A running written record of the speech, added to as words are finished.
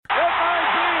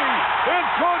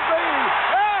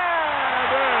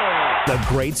The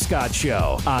Great Scott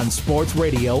Show on Sports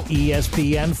Radio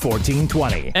ESPN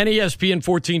 1420. And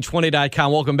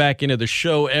ESPN1420.com. Welcome back into the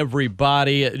show,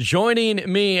 everybody. Joining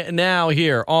me now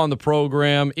here on the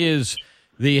program is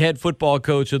the head football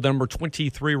coach of the number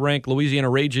 23 ranked Louisiana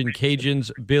Ragin Cajuns,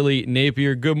 Billy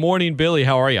Napier. Good morning, Billy.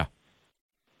 How are you?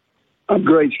 I'm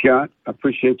great, Scott. I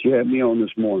appreciate you having me on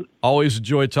this morning. Always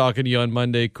enjoy talking to you on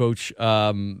Monday, Coach.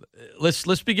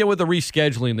 Let's begin with the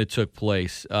rescheduling that took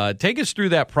place. Take us through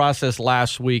that process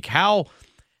last week. How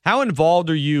involved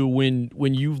are you when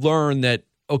you learn that,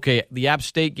 okay, the App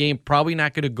State game probably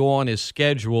not going to go on as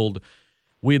scheduled?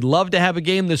 We'd love to have a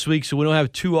game this week so we don't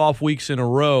have 2 off weeks in a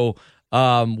row.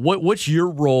 What's your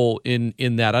role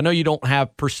in that? I know you don't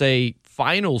have per se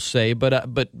final say,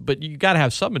 but you got to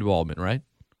have some involvement, right?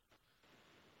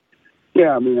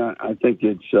 Yeah, I mean, I think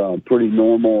it's pretty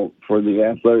normal for the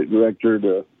athletic director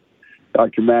to.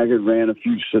 Dr. Maggard ran a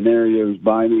few scenarios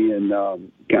by me and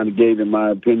kind of gave him my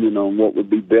opinion on what would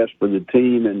be best for the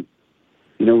team, and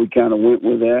we kind of went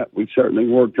with that. We certainly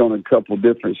worked on a couple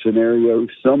different scenarios.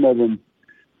 Some of them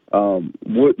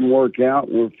wouldn't work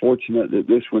out. We're fortunate that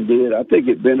this one did. I think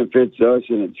it benefits us,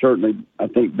 and it certainly, I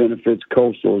think, benefits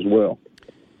Coastal as well.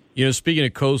 Speaking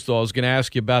of Coastal, I was going to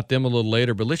ask you about them a little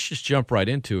later, but let's just jump right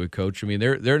into it, Coach. I mean,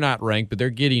 they're not ranked, but they're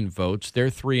getting votes. They're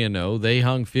 3-0. They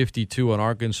hung 52 on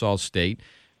Arkansas State.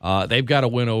 They've got to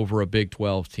win over a Big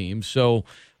 12 team. So,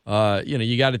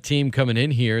 you got a team coming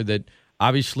in here that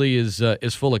obviously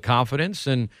is full of confidence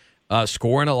and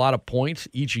scoring a lot of points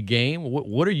each game.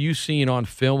 What are you seeing on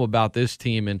film about this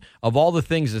team? And of all the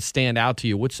things that stand out to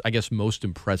you, what's, I guess, most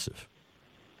impressive?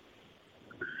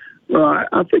 Well,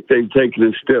 I think they've taken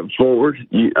a step forward.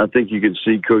 I think you can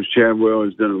see Coach Chadwell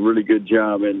has done a really good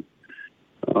job in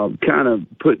kind of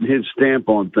putting his stamp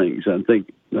on things. I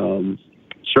think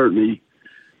certainly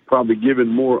probably given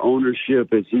more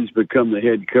ownership as he's become the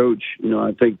head coach.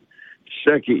 I think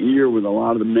second year with a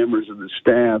lot of the members of the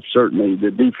staff, certainly the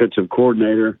defensive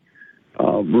coordinator,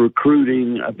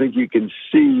 recruiting, I think you can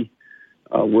see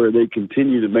where they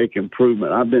continue to make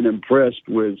improvement. I've been impressed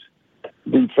with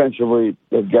defensively.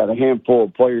 They've got a handful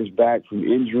of players back from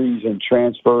injuries and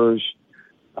transfers.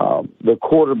 The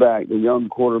quarterback, the young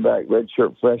quarterback,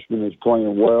 redshirt freshman, is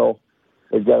playing well.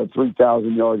 They've got a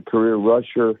 3,000-yard career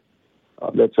rusher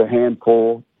that's a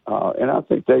handful. And I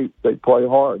think they play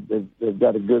hard. They've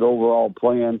got a good overall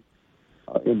plan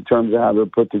in terms of how they're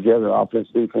put together, offense,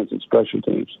 defense, and special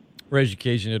teams. Ragin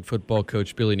Cajun head football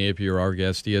coach Billy Napier, our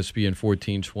guest, ESPN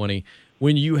 1420.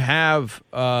 When you have,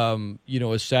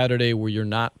 a Saturday where you're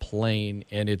not playing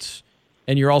and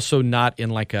you're also not in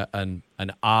like an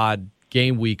odd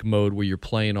game week mode where you're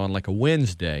playing on like a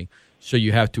Wednesday, so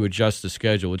you have to adjust the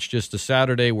schedule. It's just a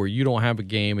Saturday where you don't have a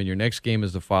game and your next game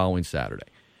is the following Saturday.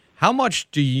 How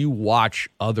much do you watch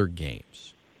other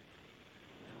games?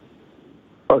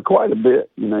 Quite a bit.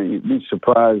 You'd be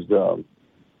surprised.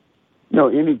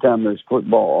 Anytime there's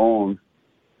football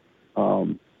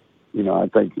on, I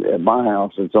think at my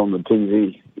house it's on the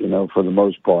TV, for the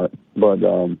most part. But,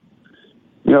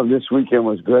 this weekend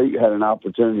was great. Had an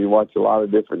opportunity to watch a lot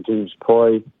of different teams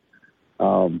play.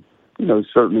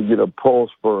 Certainly get a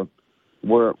pulse for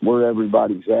where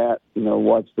everybody's at.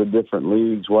 Watch the different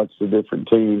leagues, watch the different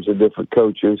teams, the different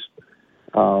coaches.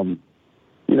 I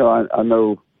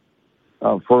know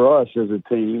for us as a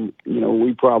team,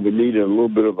 we probably needed a little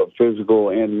bit of a physical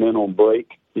and mental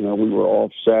break. We were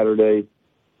off Saturday.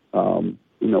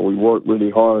 We worked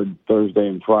really hard Thursday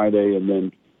and Friday, and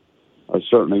then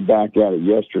certainly back at it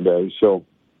yesterday. So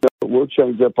we'll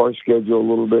change up our schedule a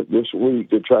little bit this week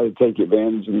to try to take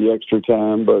advantage of the extra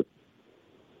time. But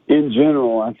in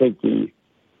general, I think the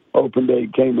open day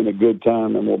came in a good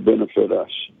time and will benefit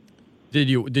us. Did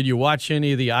you watch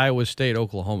any of the Iowa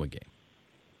State-Oklahoma game?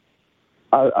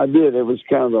 I did. It was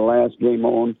kind of the last game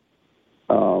on.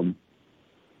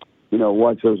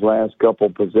 Watch those last couple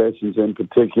possessions in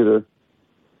particular.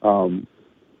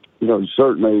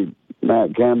 Certainly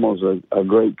Matt Campbell's a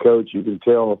great coach. You can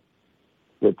tell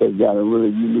that they've got a really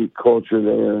unique culture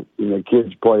there. The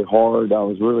kids play hard. I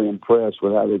was really impressed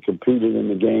with how they competed in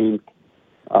the game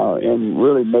and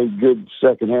really made good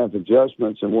second-half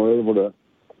adjustments and were able to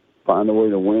find a way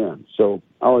to win. So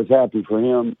I was happy for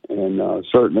him and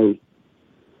certainly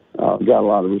got a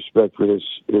lot of respect for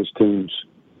his teams.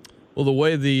 Well, the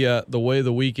way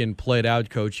the weekend played out,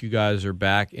 Coach, you guys are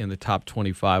back in the top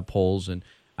 25 polls, and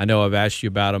I know I've asked you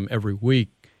about them every week,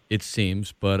 it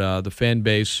seems, but the fan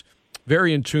base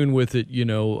very in tune with it,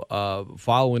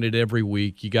 following it every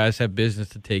week. You guys have business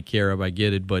to take care of, I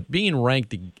get it, but being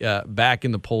ranked back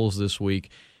in the polls this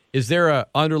week, is there a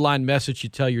underlying message you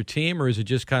tell your team, or is it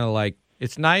just kind of like,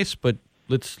 it's nice, but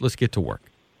let's get to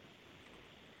work?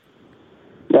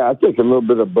 Yeah, I think a little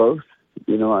bit of both.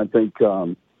 I think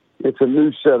it's a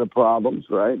new set of problems,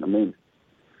 right? I mean,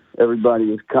 everybody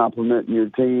is complimenting your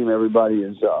team. Everybody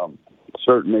is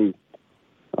certainly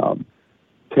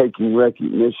taking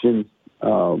recognition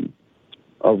of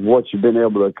what you've been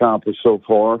able to accomplish so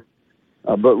far.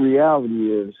 But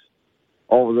reality is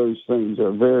all of those things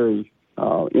are very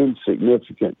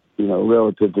insignificant,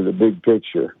 relative to the big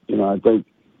picture. I think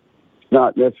it's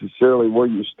not necessarily where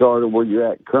you start or where you're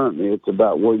at currently. It's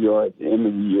about where you are at the end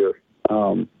of the year.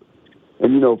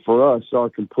 For us, our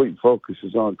complete focus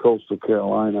is on Coastal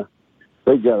Carolina.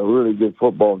 They've got a really good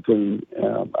football team.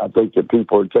 I think that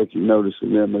people are taking notice of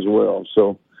them as well.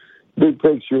 So big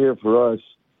picture here for us,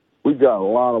 we've got a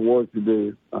lot of work to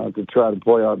do to try to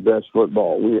play our best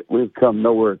football. We've come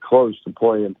nowhere close to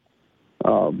playing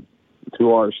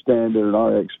to our standard and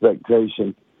our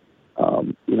expectation.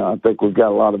 I think we've got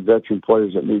a lot of veteran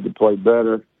players that need to play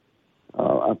better.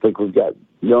 I think we've got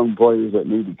young players that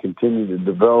need to continue to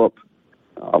develop.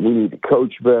 We need to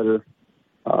coach better,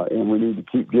 and we need to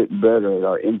keep getting better at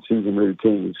our in-season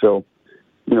routine. So,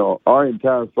 our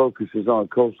entire focus is on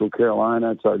Coastal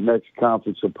Carolina. It's our next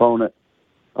conference opponent.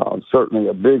 Certainly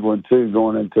a big one, too,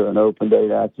 going into an open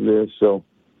date after this. So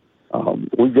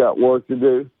we've got work to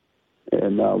do,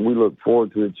 and we look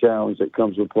forward to the challenge that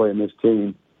comes with playing this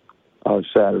team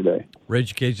Saturday.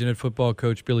 Ragin Cajun head football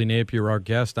coach Billy Napier, our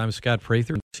guest. I'm Scott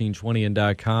Prather,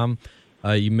 Team20and.com.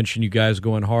 You mentioned you guys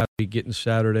going hard, getting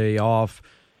Saturday off,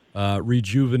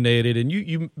 rejuvenated. And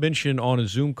you mentioned on a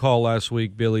Zoom call last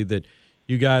week, Billy, that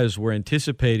you guys were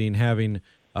anticipating having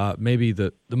maybe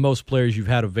the most players you've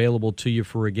had available to you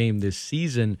for a game this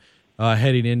season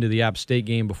heading into the App State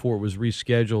game before it was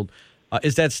rescheduled.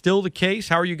 Is that still the case?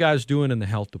 How are you guys doing in the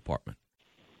health department?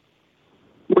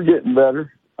 We're getting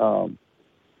better.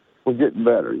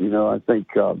 I think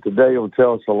today will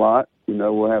tell us a lot.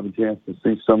 We'll have a chance to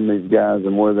see some of these guys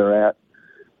and where they're at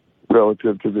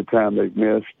relative to the time they've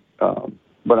missed.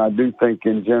 But I do think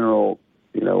in general,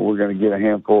 we're going to get a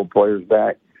handful of players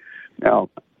back. Now,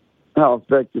 how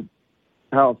effective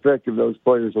those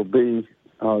players will be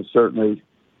certainly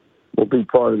will be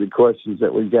part of the questions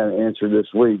that we've got to answer this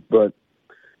week. But,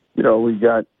 we've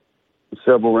got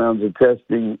several rounds of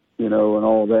testing, and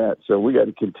all that. So we got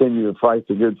to continue to fight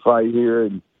the good fight here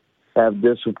and have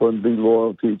discipline, be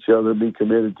loyal to each other, be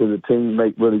committed to the team,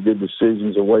 make really good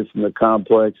decisions away from the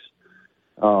complex,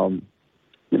 and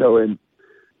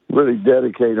really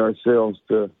dedicate ourselves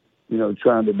to,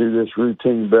 trying to do this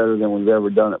routine better than we've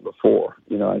ever done it before.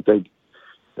 I think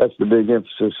that's the big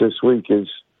emphasis this week is,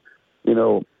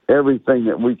 everything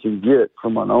that we can get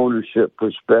from an ownership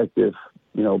perspective,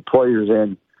 players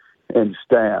and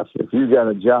staff. If you got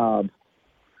a job,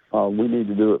 we need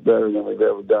to do it better than we've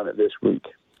ever done it this week.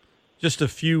 Just a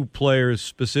few players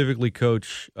specifically,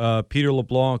 Coach. Peter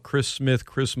LeBlanc, Chris Smith,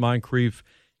 Chris Moncrief.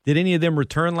 Did any of them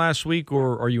return last week,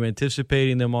 or are you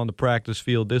anticipating them on the practice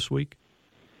field this week?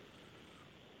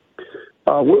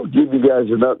 We'll give you guys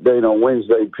an update on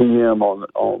Wednesday p.m. on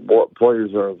what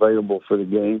players are available for the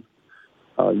game.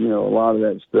 A lot of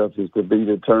that stuff is to be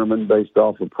determined based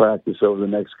off of practice over the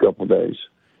next couple of days.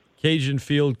 Cajun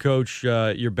Field, Coach,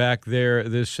 you're back there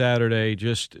this Saturday.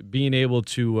 Just being able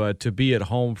to be at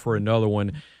home for another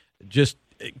one, just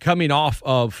coming off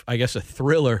of, I guess, a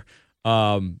thriller,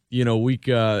 week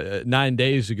 9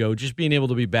 days ago. Just being able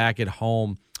to be back at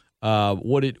home.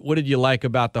 What did you like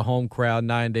about the home crowd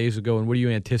 9 days ago, and what are you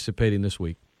anticipating this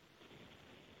week?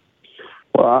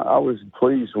 Well, I was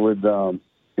pleased with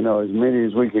as many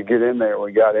as we could get in there.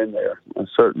 We got in there.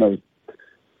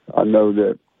 I know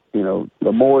that.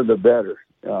 The more the better.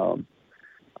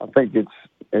 I think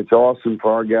it's awesome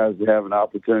for our guys to have an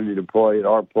opportunity to play at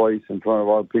our place in front of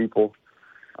our people.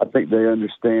 I think they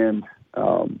understand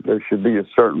there should be a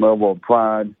certain level of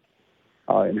pride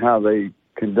in how they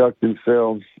conduct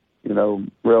themselves,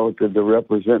 relative to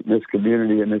representing this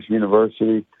community and this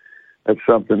university. That's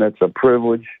something that's a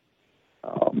privilege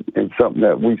and something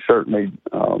that we certainly,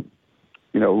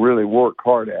 really work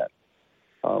hard at.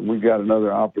 We've got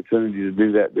another opportunity to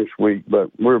do that this week, but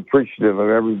we're appreciative of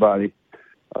everybody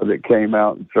that came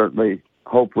out, and certainly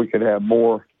hope we could have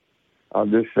more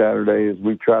this Saturday as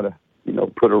we try to,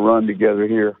 put a run together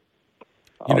here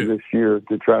this year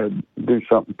to try to do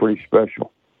something pretty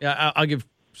special. Yeah, I'll give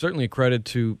certainly credit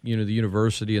to the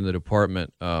university and the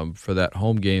department for that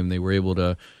home game. They were able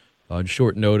to, on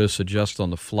short notice, adjust on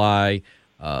the fly.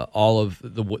 All of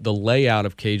the layout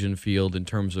of Cajun Field in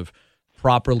terms of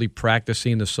properly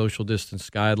practicing the social distance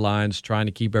guidelines, trying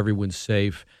to keep everyone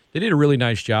safe. They did a really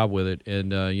nice job with it.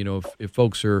 And, if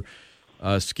folks are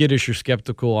skittish or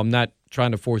skeptical, I'm not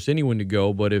trying to force anyone to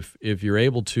go, but if you're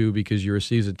able to because you're a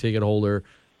season ticket holder,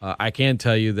 I can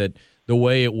tell you that the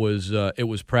way it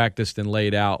was practiced and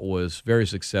laid out was very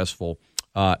successful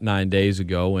 9 days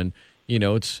ago. And,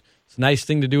 it's a nice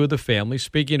thing to do with the family.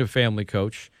 Speaking of family,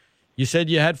 Coach, you said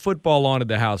you had football on at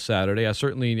the house Saturday. I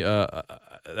certainly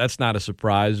that's not a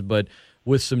surprise, but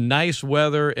with some nice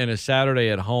weather and a Saturday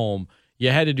at home, you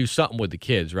had to do something with the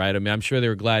kids, right? I mean, I'm sure they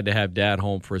were glad to have Dad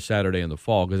home for a Saturday in the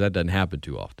fall because that doesn't happen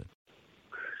too often.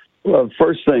 Well, the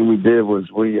first thing we did was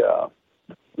we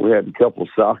had a couple of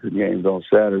soccer games on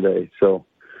Saturday. So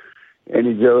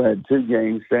Andy Joe had 2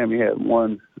 games. Sammy had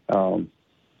 1.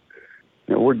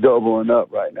 We're doubling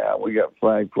up right now. We got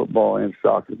flag football and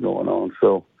soccer going on.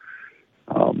 So,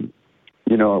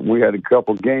 we had a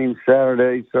couple games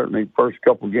Saturday, certainly first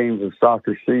couple games of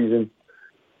soccer season.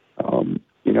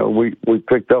 We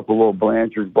picked up a little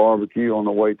Blanchard's barbecue on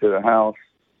the way to the house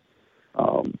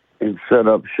and set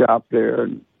up shop there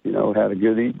and, had a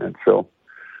good evening. So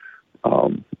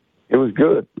it was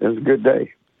good. It was a good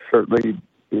day. Certainly,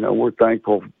 we're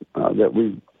thankful that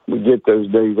we get those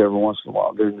days every once in a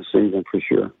while during the season for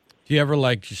sure. Do you ever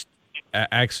just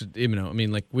like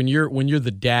when you're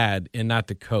the dad and not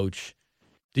the coach,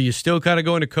 do you still kind of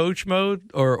go into coach mode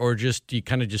or just do you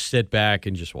kind of just sit back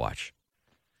and just watch?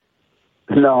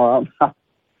 No,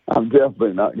 I'm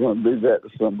definitely not going to do that to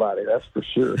somebody. That's for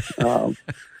sure.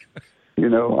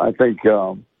 I think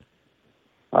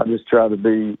I just try to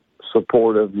be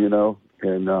supportive, and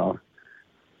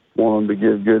want them to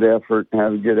give good effort,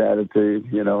 have a good attitude,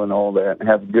 and all that, and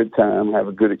have a good time, have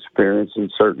a good experience,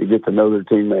 and certainly get to know their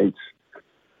teammates,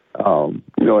 and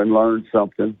learn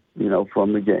something,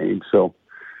 from the game. So,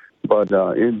 but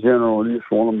in general, we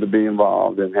just want them to be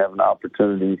involved and have an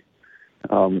opportunity.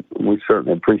 We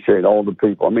certainly appreciate all the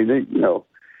people. I mean,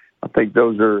 I think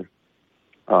those are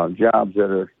jobs that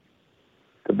are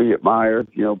to be admired.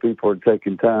 People are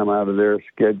taking time out of their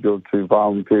schedule to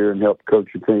volunteer and help coach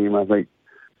a team. I think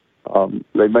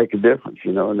they make a difference,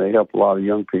 and they help a lot of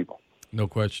young people. No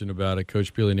question about it.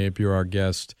 Coach Billy Napier, our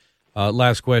guest.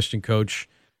 Last question, Coach.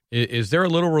 Is there a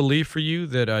little relief for you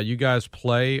that you guys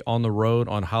play on the road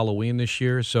on Halloween this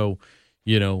year? So,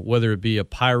 whether it be a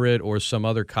pirate or some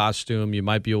other costume, you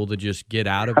might be able to just get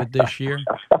out of it this year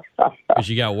because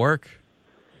you got work?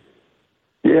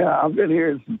 Yeah, I've been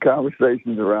hearing some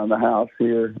conversations around the house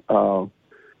here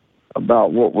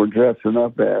about what we're dressing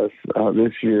up as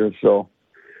this year. So,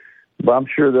 but I'm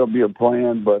sure there'll be a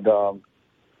plan. But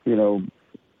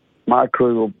my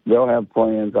crew they'll have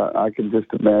plans. I can just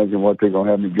imagine what they're going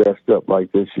to have me dressed up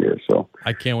like this year. So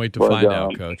I can't wait to find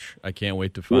out, Coach. I can't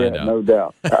wait to find out. No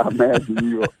doubt. I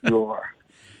imagine you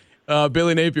are.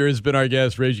 Billy Napier has been our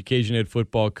guest, Ragin Cajun head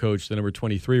football coach. The number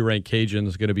 23 ranked Cajuns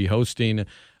is going to be hosting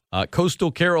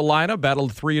Coastal Carolina, battle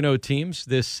of 3-0 teams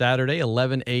this Saturday,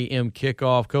 11 a.m.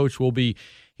 kickoff. Coach, we'll be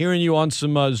hearing you on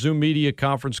some Zoom media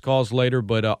conference calls later,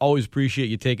 but always appreciate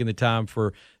you taking the time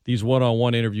for these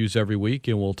one-on-one interviews every week,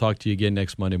 and we'll talk to you again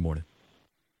next Monday morning.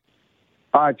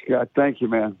 All right, Scott. Thank you,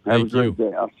 man. Have Thank a great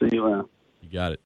day. I'll see you around. You got it.